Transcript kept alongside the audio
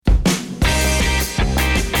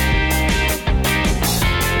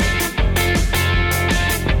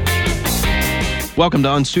Welcome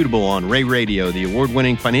to Unsuitable on Ray Radio, the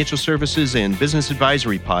award-winning financial services and business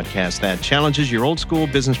advisory podcast that challenges your old-school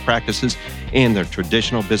business practices and the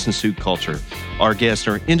traditional business suit culture. Our guests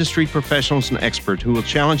are industry professionals and experts who will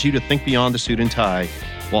challenge you to think beyond the suit and tie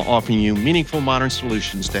while offering you meaningful modern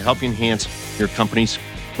solutions to help you enhance your company's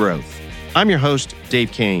growth. I'm your host,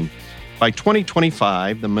 Dave Kane. By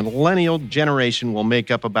 2025, the millennial generation will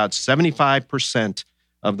make up about 75%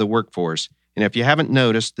 of the workforce. And if you haven't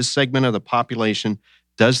noticed, this segment of the population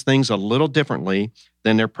does things a little differently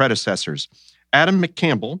than their predecessors. Adam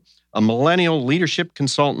McCampbell, a millennial leadership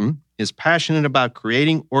consultant, is passionate about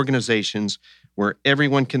creating organizations where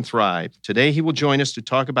everyone can thrive. Today, he will join us to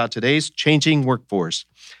talk about today's changing workforce.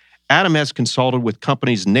 Adam has consulted with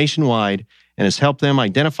companies nationwide and has helped them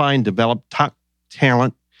identify and develop top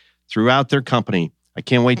talent throughout their company. I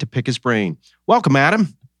can't wait to pick his brain. Welcome,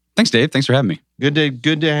 Adam. Thanks, Dave. Thanks for having me. Good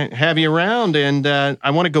to have you around. And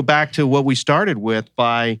I want to go back to what we started with.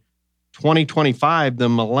 By 2025, the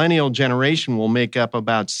millennial generation will make up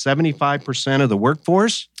about 75% of the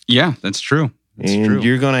workforce. Yeah, that's true. And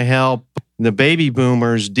you're going to help the baby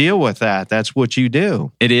boomers deal with that. That's what you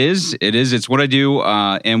do. It is. It's what I do.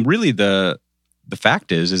 And really, the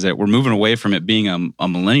fact is that we're moving away from it being a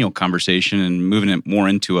millennial conversation and moving it more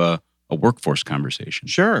into a workforce conversation.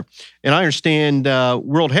 Sure. And I understand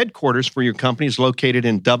world headquarters for your company is located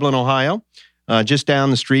in Dublin, Ohio, just down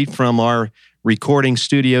the street from our recording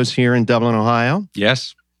studios here in Dublin, Ohio.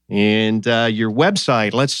 Yes. And your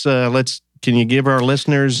website, can you give our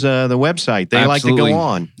listeners the website? They Absolutely. Like to go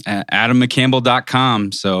on.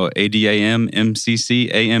 AdamMcCampbell.com. So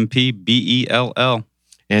AdamMcCampbell.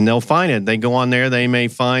 And they'll find it. They go on there. They may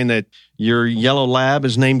find that your yellow lab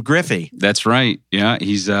is named Griffey. That's right. Yeah,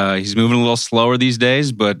 he's moving a little slower these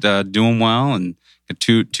days, but doing well. And got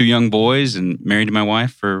two young boys, and married to my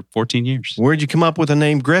wife for 14 years. Where'd you come up with the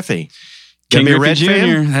name Griffey? Ken Griffey Jr.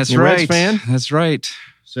 Fan? That's You're a right. Reds fan? That's right.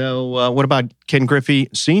 So what about Ken Griffey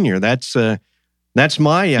Sr.? That's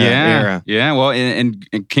my era. Yeah. Well, and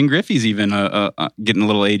Ken Griffey's even getting a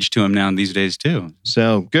little age to him now these days too.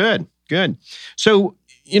 So good. So,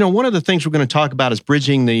 one of the things we're going to talk about is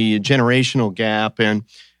bridging the generational gap. And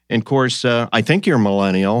of course, I think you're a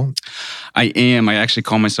millennial. I am. I actually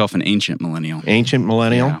call myself an ancient millennial. Ancient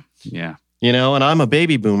millennial? Yeah. And I'm a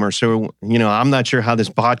baby boomer. So, I'm not sure how this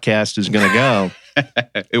podcast is going to go.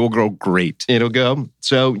 It will go great. It'll go.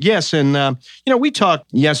 So, yes. And, we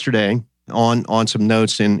talked yesterday on some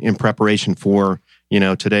notes in preparation for,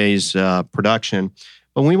 today's production.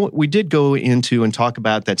 But we did go into and talk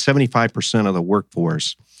about that 75% of the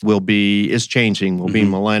workforce is changing, will be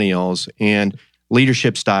millennials, and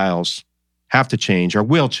leadership styles have to change or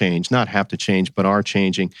will change, not have to change, but are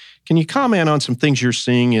changing. Can you comment on some things you're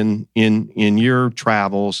seeing in your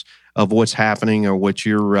travels of what's happening or what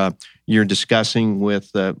you're discussing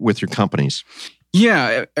with your companies?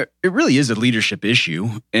 Yeah, it really is a leadership issue.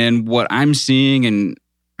 And what I'm seeing and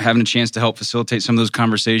having a chance to help facilitate some of those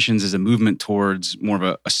conversations is a movement towards more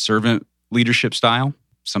of a servant leadership style.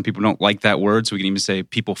 Some people don't like that word, so we can even say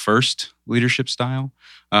people first leadership style,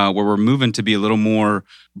 where we're moving to be a little more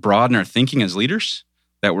broad in our thinking as leaders,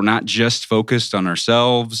 that we're not just focused on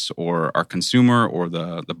ourselves or our consumer or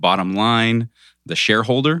the bottom line, the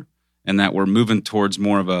shareholder, and that we're moving towards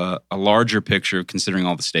more of a larger picture considering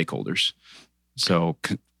all the stakeholders. So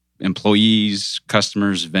employees,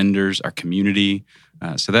 customers, vendors, our community.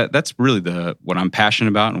 So that's really what I'm passionate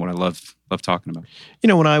about and what I love talking about.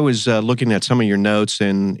 When I was looking at some of your notes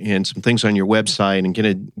and some things on your website and get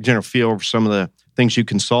a general feel for some of the things you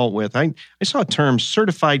consult with, I saw a term,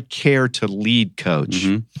 certified care to lead coach.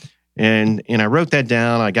 And I wrote that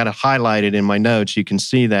down. I got it highlighted in my notes. You can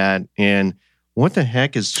see that. And what the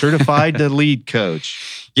heck is certified to lead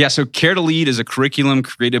coach? Yeah, so Care to Lead is a curriculum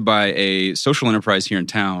created by a social enterprise here in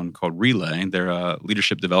town called Relay. They're a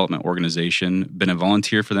leadership development organization. Been a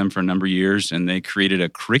volunteer for them for a number of years, and they created a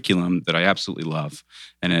curriculum that I absolutely love.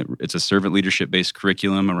 And it's a servant leadership-based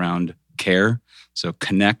curriculum around care. So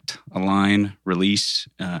connect, align, release,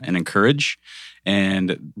 and encourage.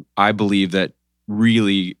 And I believe that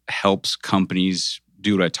really helps companies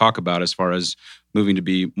do what I talk about as far as moving to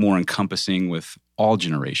be more encompassing with all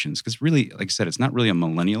generations. Because really, like I said, it's not really a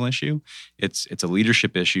millennial issue. It's a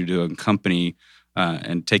leadership issue to accompany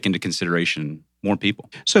and take into consideration more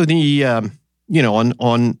people. So the on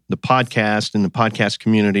the podcast and the podcast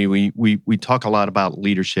community, we talk a lot about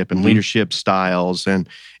leadership and leadership styles and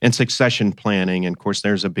succession planning. And of course,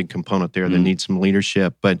 there's a big component there that needs some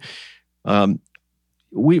leadership. But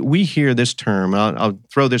we hear this term. I'll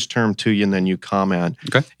throw this term to you, and then you comment.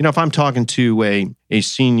 Okay. If I'm talking to a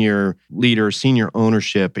senior leader, senior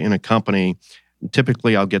ownership in a company,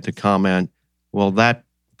 typically I'll get the comment, well, that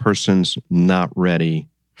person's not ready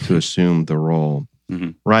to assume the role.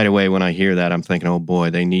 Mm-hmm. Right away, when I hear that, I'm thinking, oh boy,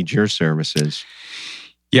 they need your services.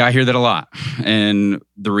 Yeah, I hear that a lot. And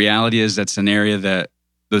the reality is that's an area that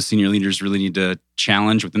those senior leaders really need to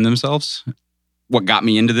challenge within themselves. What got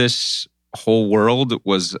me into this whole world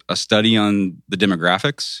was a study on the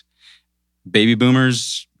demographics. Baby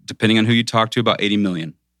boomers, depending on who you talk to, about 80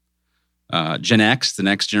 million. Gen X, the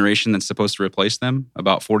next generation that's supposed to replace them,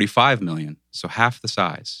 about 45 million. So half the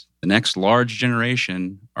size. The next large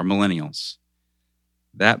generation are millennials.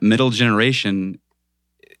 That middle generation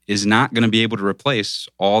is not going to be able to replace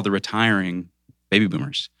all the retiring baby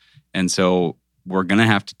boomers. And so we're going to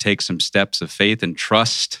have to take some steps of faith and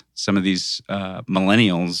trust some of these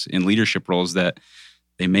millennials in leadership roles that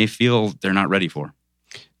they may feel they're not ready for.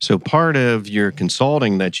 So part of your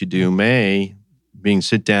consulting that you do may being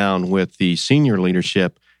sit down with the senior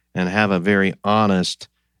leadership and have a very honest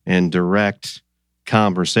and direct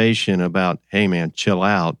conversation about, hey man, chill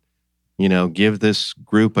out. Give this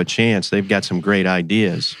group a chance. They've got some great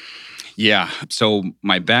ideas. Yeah. So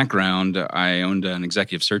my background, I owned an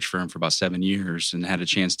executive search firm for about 7 years and had a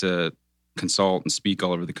chance to consult and speak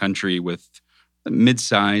all over the country with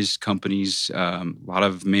mid-sized companies, a lot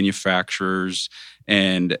of manufacturers.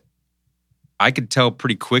 And I could tell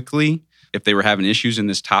pretty quickly if they were having issues in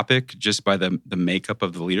this topic just by the makeup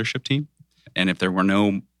of the leadership team. And if there were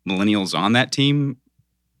no millennials on that team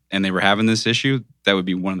and they were having this issue, that would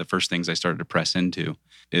be one of the first things I started to press into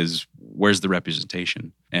is where's the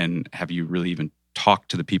representation? And have you really even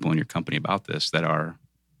talked to the people in your company about this that are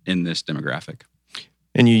in this demographic?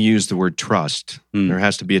 And you use the word trust. There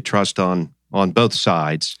has to be a trust on both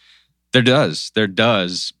sides. There does.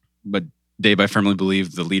 But Dave, I firmly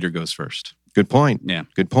believe the leader goes first. Good point. Yeah.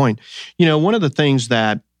 Good point. One of the things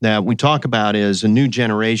that we talk about is a new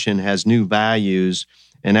generation has new values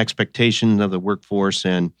and expectations of the workforce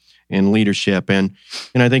and leadership. And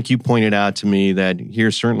I think you pointed out to me that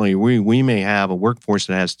here certainly we may have a workforce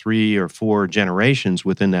that has 3 or 4 generations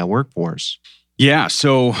within that workforce. Yeah.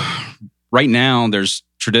 So right now there's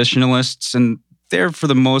traditionalists and they're for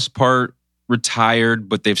the most part retired,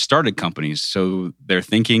 but they've started companies. So they're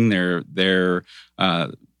thinking their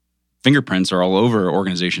fingerprints are all over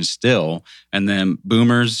organizations still. And then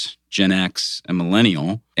boomers, Gen X, and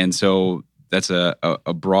millennial. And so that's a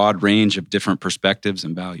broad range of different perspectives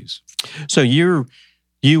and values. So you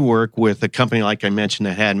work with a company, like I mentioned,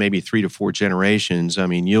 that had maybe 3 to 4 generations. I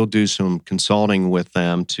mean, you'll do some consulting with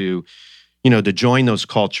them to join those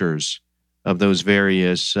cultures of those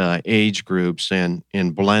various age groups and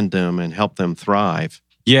blend them and help them thrive.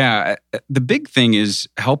 Yeah. The big thing is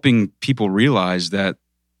helping people realize that,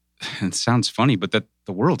 it sounds funny, but that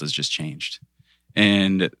the world has just changed.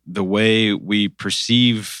 And the way we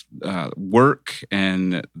perceive work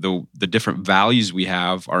and the different values we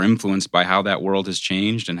have are influenced by how that world has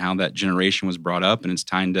changed and how that generation was brought up. And it's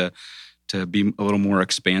time to be a little more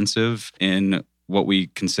expansive in what we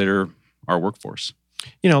consider our workforce.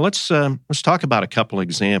 Let's talk about a couple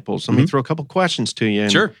examples. Let me throw a couple questions to you.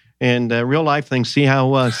 Sure. And real life things. See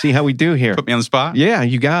how we do here. Put me on the spot. Yeah,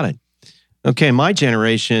 you got it. Okay, my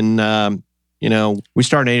generation. We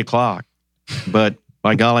start at 8:00. But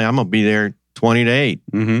by golly, I'm going to be there 20 to 8.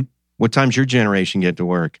 Mm-hmm. What time's your generation get to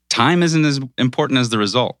work? Time isn't as important as the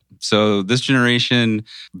result. So this generation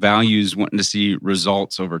values wanting to see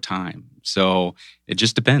results over time. So it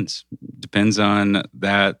just depends. Depends on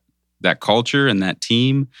that culture and that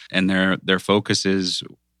team. And their focus is,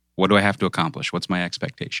 what do I have to accomplish? What's my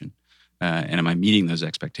expectation? And am I meeting those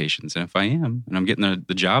expectations? And if I am, and I'm getting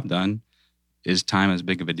the job done, is time as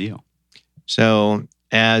big of a deal? So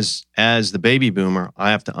as the baby boomer,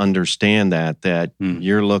 I have to understand that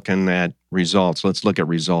you're looking at results. Let's look at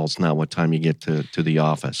results, not what time you get to the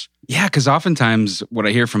office. Yeah, because oftentimes what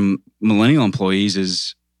I hear from millennial employees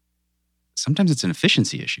is sometimes it's an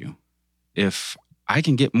efficiency issue. If I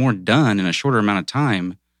can get more done in a shorter amount of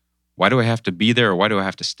time, why do I have to be there or why do I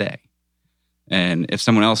have to stay? And if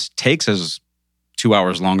someone else takes us 2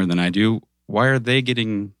 hours longer than I do, why are they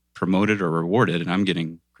getting promoted or rewarded and I'm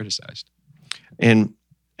getting criticized? And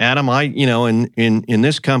Adam, in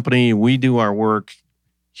this company, we do our work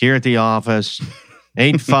here at the office,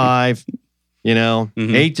 8 to 5,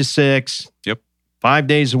 8 to 6. Yep. 5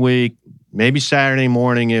 days a week, maybe Saturday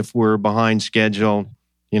morning if we're behind schedule.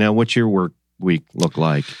 What's your work week look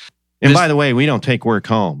like? And by the way, we don't take work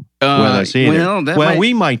home with us either.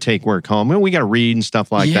 We might take work home. We got to read and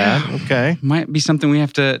stuff like that. Okay. Might be something we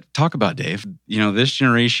have to talk about, Dave. This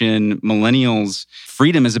generation, millennials,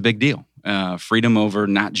 freedom is a big deal. Freedom over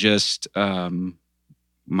not just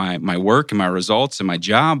my work and my results and my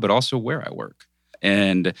job, but also where I work.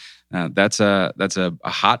 And that's a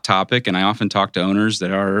hot topic. And I often talk to owners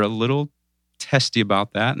that are a little testy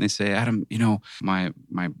about that. And they say, Adam, my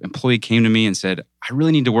employee came to me and said, I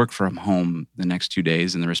really need to work from home the next 2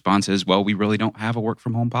 days. And the response is, well, we really don't have a work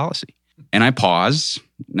from home policy. And I pause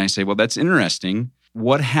and I say, well, that's interesting.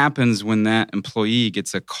 What happens when that employee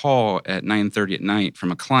gets a call at 9:30 at night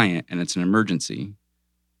from a client and it's an emergency?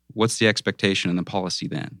 What's the expectation in the policy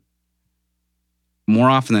then? More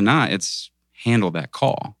often than not, it's handle that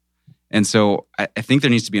call. And so I think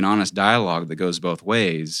there needs to be an honest dialogue that goes both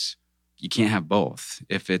ways. You can't have both.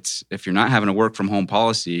 If you're not having a work from home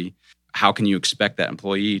policy, how can you expect that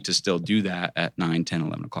employee to still do that at 9, 10,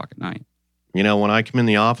 11 o'clock at night? When I come in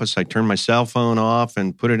the office, I turn my cell phone off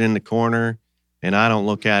and put it in the corner, and I don't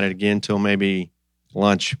look at it again till maybe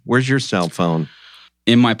lunch. Where's your cell phone?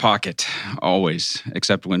 In my pocket, always,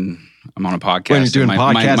 except when I'm on a podcast. When you're doing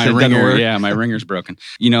podcasts, my ringer, my ringer's broken.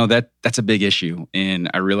 That's a big issue,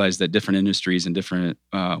 and I realize that different industries and different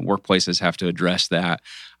workplaces have to address that.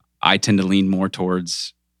 I tend to lean more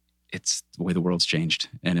towards it's the way the world's changed,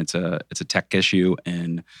 and it's a tech issue.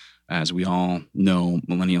 And as we all know,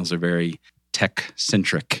 millennials are very tech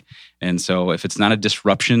centric, and so if it's not a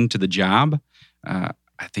disruption to the job, I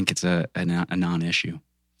think it's a non-issue.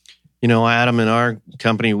 Adam, in our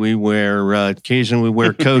company, we occasionally we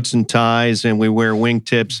wear coats and ties, and we wear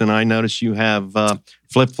wingtips. And I notice you have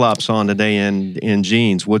flip-flops on today and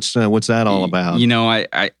jeans. What's that all about?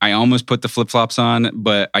 I almost put the flip-flops on,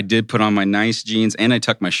 but I did put on my nice jeans, and I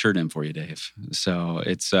tucked my shirt in for you, Dave. So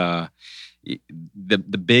it's the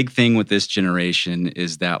big thing with this generation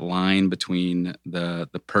is that line between the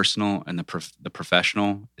personal and the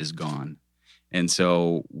professional is gone, and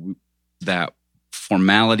so that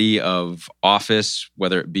formality of office,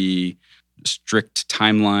 whether it be strict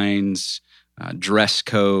timelines, dress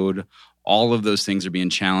code, all of those things are being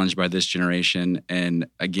challenged by this generation. And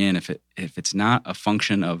again, if it's not a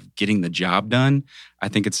function of getting the job done, I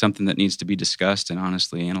think it's something that needs to be discussed and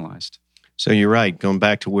honestly analyzed. So you're right. Going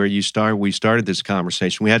back to where we started this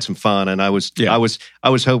conversation. We had some fun, and I was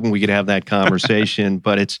hoping we could have that conversation,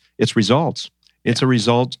 but it's results. It's a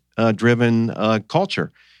result driven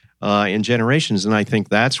culture. In generations. And I think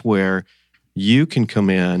that's where you can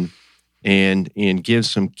come in and give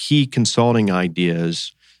some key consulting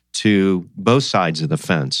ideas to both sides of the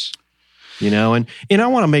fence. And I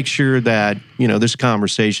want to make sure that, this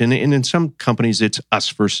conversation, and in some companies it's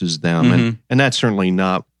us versus them. Mm-hmm. And that's certainly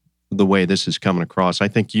not the way this is coming across. I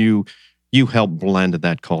think you help blend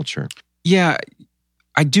that culture. Yeah.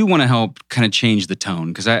 I do want to help kind of change the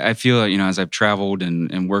tone, because I feel, as I've traveled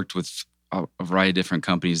and worked with a variety of different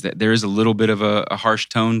companies, that there is a little bit of a harsh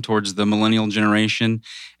tone towards the millennial generation.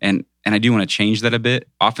 And I do want to change that a bit.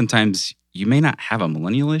 Oftentimes, you may not have a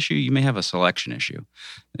millennial issue. You may have a selection issue.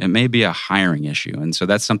 It may be a hiring issue. And so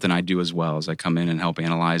that's something I do as well, as I come in and help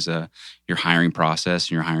analyze your hiring process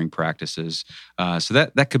and your hiring practices. So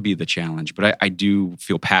that could be the challenge. But I do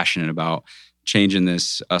feel passionate about changing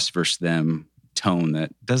this us versus them tone that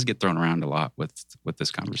does get thrown around a lot with this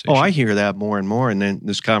conversation. Oh, I hear that more and more. And then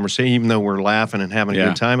this conversation, even though we're laughing and having a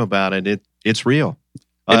good time about it, it's real.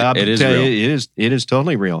 It is real. It is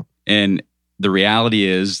totally real. And the reality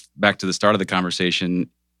is, back to the start of the conversation,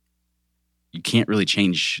 you can't really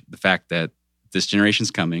change the fact that this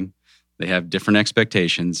generation's coming. They have different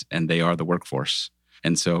expectations, and they are the workforce.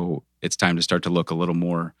 And so it's time to start to look a little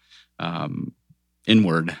more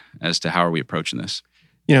inward as to how are we approaching this.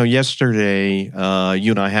 Yesterday,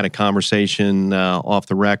 you and I had a conversation off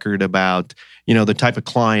the record about, the type of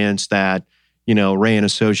clients that, Ray and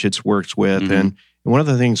Associates works with. Mm-hmm. And one of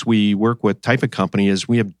the things we work with type of company is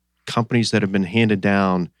we have companies that have been handed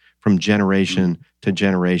down from generation to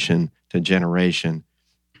generation to generation.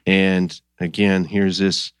 And again, here's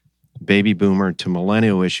this baby boomer to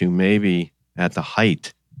millennial issue, maybe at the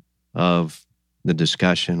height of the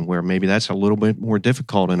discussion, where maybe that's a little bit more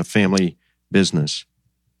difficult in a family business.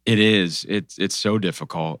 It is. It's so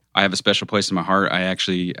difficult. I have a special place in my heart.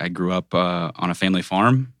 I grew up on a family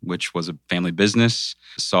farm, which was a family business.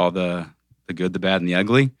 Saw the good, the bad, and the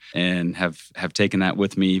ugly, and have taken that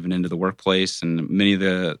with me even into the workplace. And many of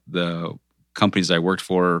the companies I worked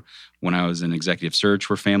for when I was in executive search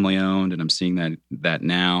were family owned, and I'm seeing that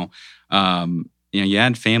now. You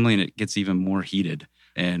add family, and it gets even more heated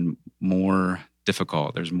and more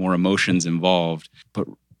difficult. There's more emotions involved, but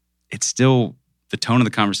it's still, the tone of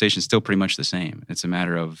the conversation is still pretty much the same. It's a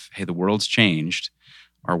matter of, hey, the world's changed.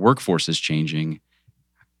 Our workforce is changing.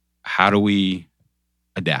 How do we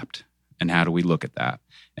adapt? And how do we look at that?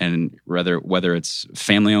 And whether it's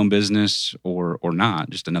family-owned business or not,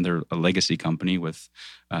 just a legacy company with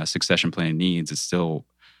succession planning needs, it's still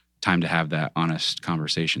time to have that honest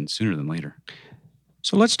conversation sooner than later.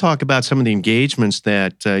 So let's talk about some of the engagements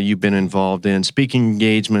that you've been involved in, speaking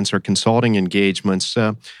engagements or consulting engagements.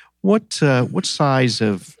 What size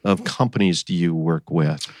of companies do you work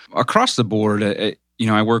with? Across the board,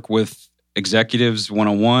 I work with executives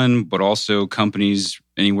one-on-one, but also companies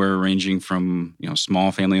anywhere ranging from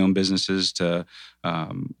small family-owned businesses to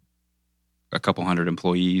a couple hundred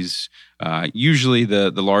employees. Usually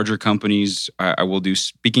the larger companies, I will do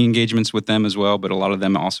speaking engagements with them as well, but a lot of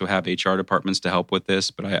them also have HR departments to help with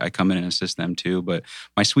this, but I come in and assist them too. But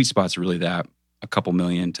my sweet spot's really that, a couple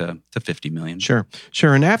million to 50 million. Sure.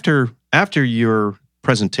 And after your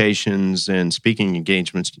presentations and speaking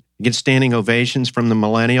engagements, you get standing ovations from the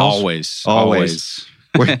millennials? Always.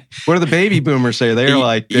 What do the baby boomers say?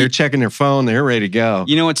 They're checking their phone. They're ready to go.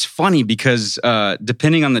 It's funny because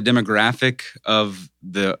depending on the demographic of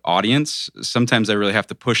the audience, sometimes I really have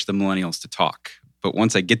to push the millennials to talk. But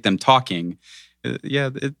once I get them talking,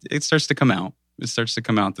 it starts to come out. It starts to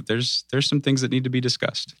come out that there's some things that need to be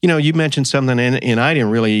discussed. You mentioned something, and I didn't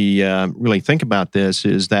really think about this,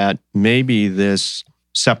 is that maybe this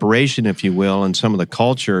separation, if you will, in some of the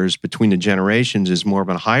cultures between the generations is more of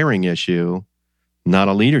a hiring issue, not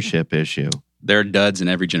a leadership issue. There are duds in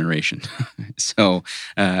every generation. So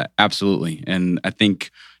absolutely. And I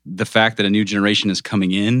think the fact that a new generation is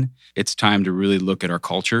coming in, it's time to really look at our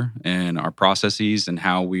culture and our processes and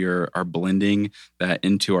how we are blending that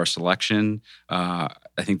into our selection. I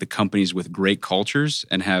think the companies with great cultures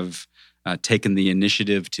and have taken the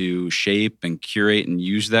initiative to shape and curate and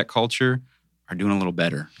use that culture are doing a little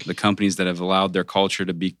better. The companies that have allowed their culture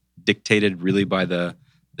to be dictated really by the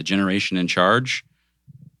generation in charge,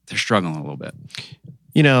 they're struggling a little bit.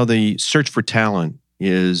 The search for talent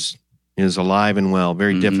is alive and well,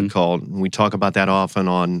 very difficult. We talk about that often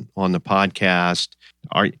on the podcast.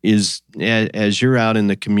 As you're out in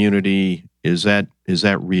the community, is that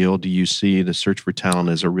real? Do you see the search for talent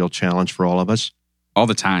as a real challenge for all of us? All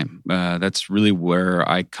the time. That's really where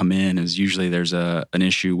I come in. Is usually there's an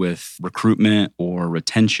issue with recruitment or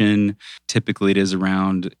retention. Typically, it is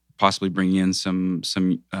around possibly bringing in some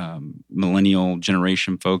millennial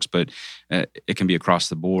generation folks, but it can be across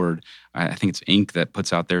the board. I think it's Inc. that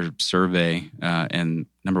puts out their survey, and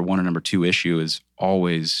number one or number two issue is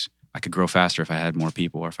always, I could grow faster if I had more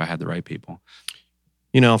people or if I had the right people.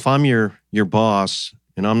 If I'm your boss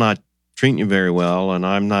and I'm not treating you very well and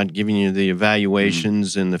I'm not giving you the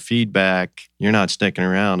evaluations and the feedback, you're not sticking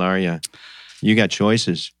around, are you? You got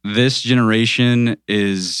choices. This generation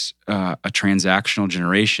is a transactional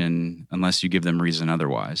generation unless you give them reason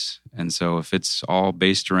otherwise. And so if it's all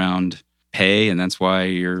based around pay and that's why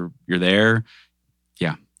you're there,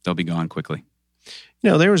 they'll be gone quickly.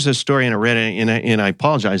 There was a story in a Reddit, and I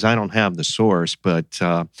apologize, I don't have the source, but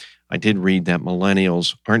I did read that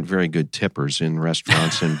millennials aren't very good tippers in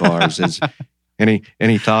restaurants and bars.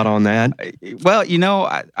 Any thought on that? Well,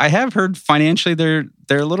 I have heard financially they're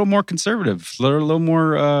a little more conservative. They're a little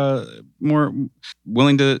more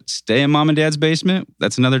willing to stay in mom and dad's basement.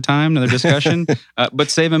 That's another time, another discussion. But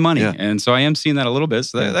saving money, and so I am seeing that a little bit.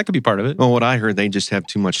 So that could be part of it. Well, what I heard, they just have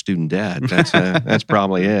too much student debt. That's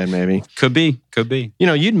probably it. Maybe could be.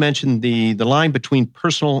 You'd mentioned the line between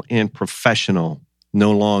personal and professional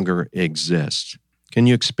no longer exists. Can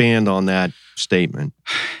you expand on that statement?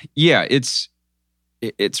 Yeah,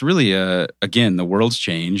 it's really again, the world's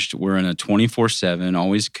changed. We're in a 24/7,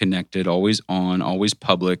 always connected, always on, always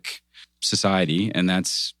public society, and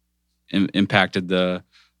that's impacted the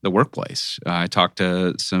workplace. I talked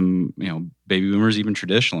to some baby boomers, even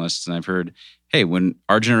traditionalists, and I've heard, hey, when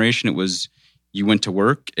our generation, it was you went to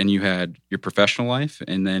work and you had your professional life,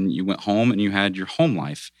 and then you went home and you had your home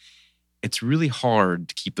life. It's really hard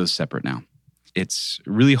to keep those separate now. It's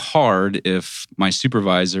really hard if my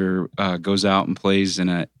supervisor goes out and plays in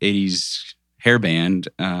a 80s hair band,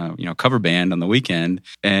 cover band on the weekend,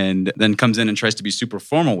 and then comes in and tries to be super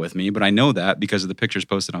formal with me. But I know that because of the pictures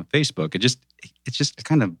posted on Facebook. It's just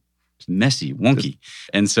kind of messy, wonky.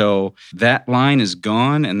 And so that line is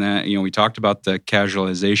gone. And that, we talked about the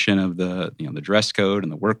casualization of the dress code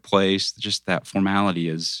and the workplace. Just that formality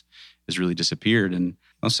has really disappeared. And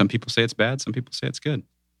some people say it's bad. Some people say it's good.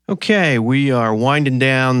 Okay, we are winding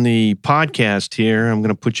down the podcast here. I'm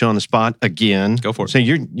going to put you on the spot again. Go for it. So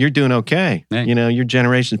you're doing okay. Hey. Your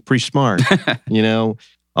generation's pretty smart. All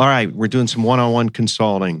right, we're doing some one-on-one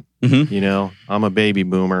consulting. Mm-hmm. I'm a baby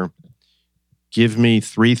boomer. Give me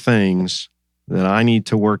 3 things that I need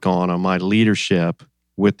to work on my leadership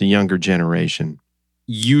with the younger generation.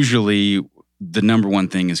 Usually, the number one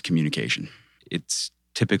thing is communication. It's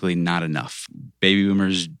typically not enough. Baby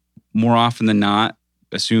boomers, more often than not,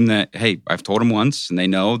 assume that, hey, I've told them once and they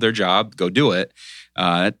know their job, go do it.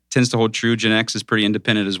 That tends to hold true. Gen X is pretty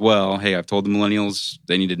independent as well. Hey, I've told the millennials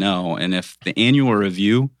they need to know. And if the annual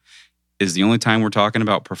review is the only time we're talking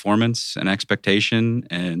about performance and expectation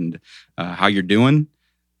and how you're doing,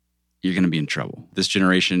 you're going to be in trouble. This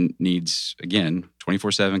generation needs, again,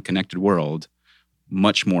 24/7 connected world,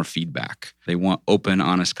 much more feedback. They want open,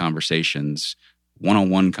 honest conversations,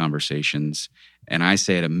 one-on-one conversations, and I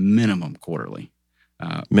say at a minimum quarterly.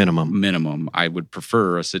 Minimum. I would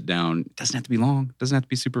prefer a sit down. It doesn't have to be long. It doesn't have to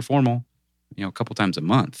be super formal. A couple times a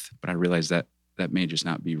month. But I realize that may just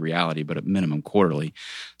not be reality, but at minimum quarterly.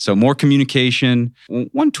 So more communication.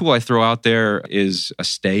 One tool I throw out there is a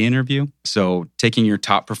stay interview. So taking your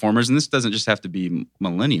top performers, and this doesn't just have to be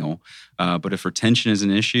millennial, but if retention is an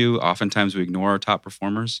issue, oftentimes we ignore our top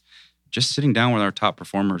performers. Just sitting down with our top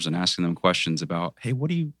performers and asking them questions about, hey, what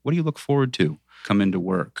do you look forward to come into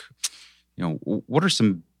work? What are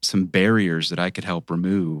some barriers that I could help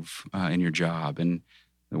remove in your job? And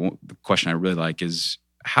the question I really like is,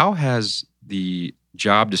 how has the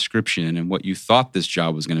job description and what you thought this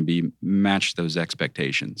job was going to be matched those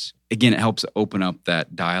expectations? Again, it helps open up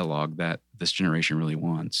that dialogue that this generation really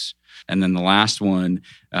wants. And then the last one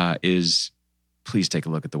is, please take a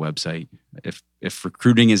look at the website. If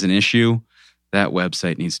recruiting is an issue, that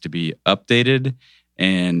website needs to be updated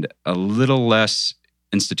and a little less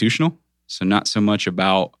institutional. So not so much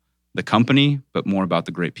about the company, but more about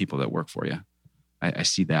the great people that work for you. I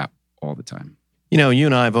see that all the time. You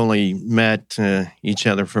and I have only met each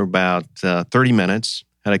other for about 30 minutes,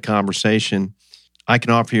 had a conversation. I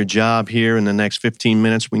can offer you a job here in the next 15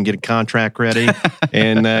 minutes. We can get a contract ready,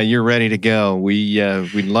 and you're ready to go.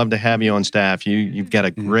 We'd love to have you on staff. You've got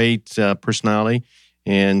a great personality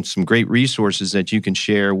and some great resources that you can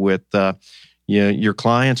share with your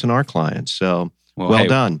clients and our clients. So well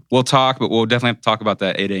done. We'll talk, but we'll definitely have to talk about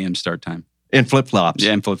that 8 a.m. start time. And flip-flops.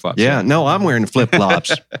 Yeah, and flip-flops. Yeah, no, I'm wearing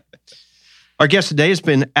flip-flops. Our guest today has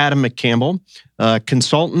been Adam McCampbell,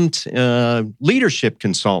 consultant, leadership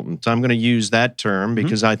consultant. I'm going to use that term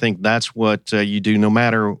because I think that's what you do no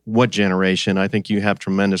matter what generation. I think you have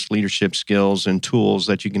tremendous leadership skills and tools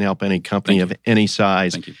that you can help any company of any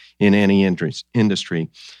size in any industry.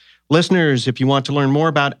 Listeners, if you want to learn more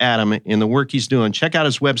about Adam and the work he's doing, check out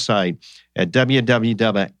his website at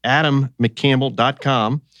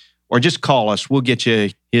www.adammccampbell.com or just call us. We'll get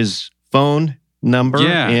you his phone number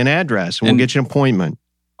and address, and we'll get you an appointment.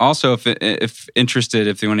 Also, if interested,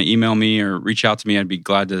 if they want to email me or reach out to me, I'd be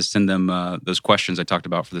glad to send them those questions I talked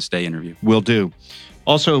about for the stay interview. Will do.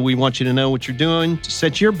 Also, we want you to know what you're doing to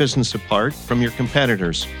set your business apart from your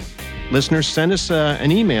competitors. Listeners, send us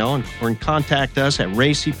an email or contact us at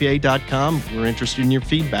raycpa.com. We're interested in your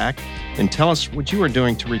feedback, and tell us what you are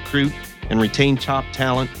doing to recruit and retain top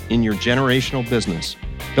talent in your generational business.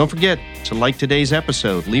 Don't forget to like today's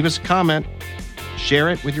episode, leave us a comment, share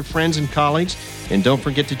it with your friends and colleagues, and don't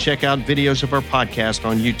forget to check out videos of our podcast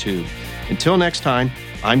on YouTube. Until next time,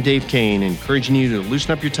 I'm Dave Kane, encouraging you to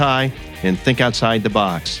loosen up your tie and think outside the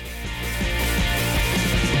box.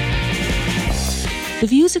 The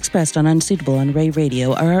views expressed on Unsuitable on Ray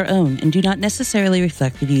Radio are our own and do not necessarily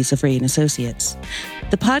reflect the views of Ray & Associates.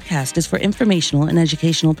 The podcast is for informational and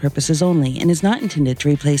educational purposes only and is not intended to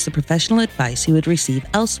replace the professional advice you would receive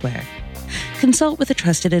elsewhere. Consult with a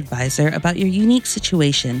trusted advisor about your unique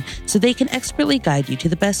situation so they can expertly guide you to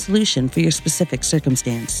the best solution for your specific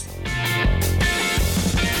circumstance.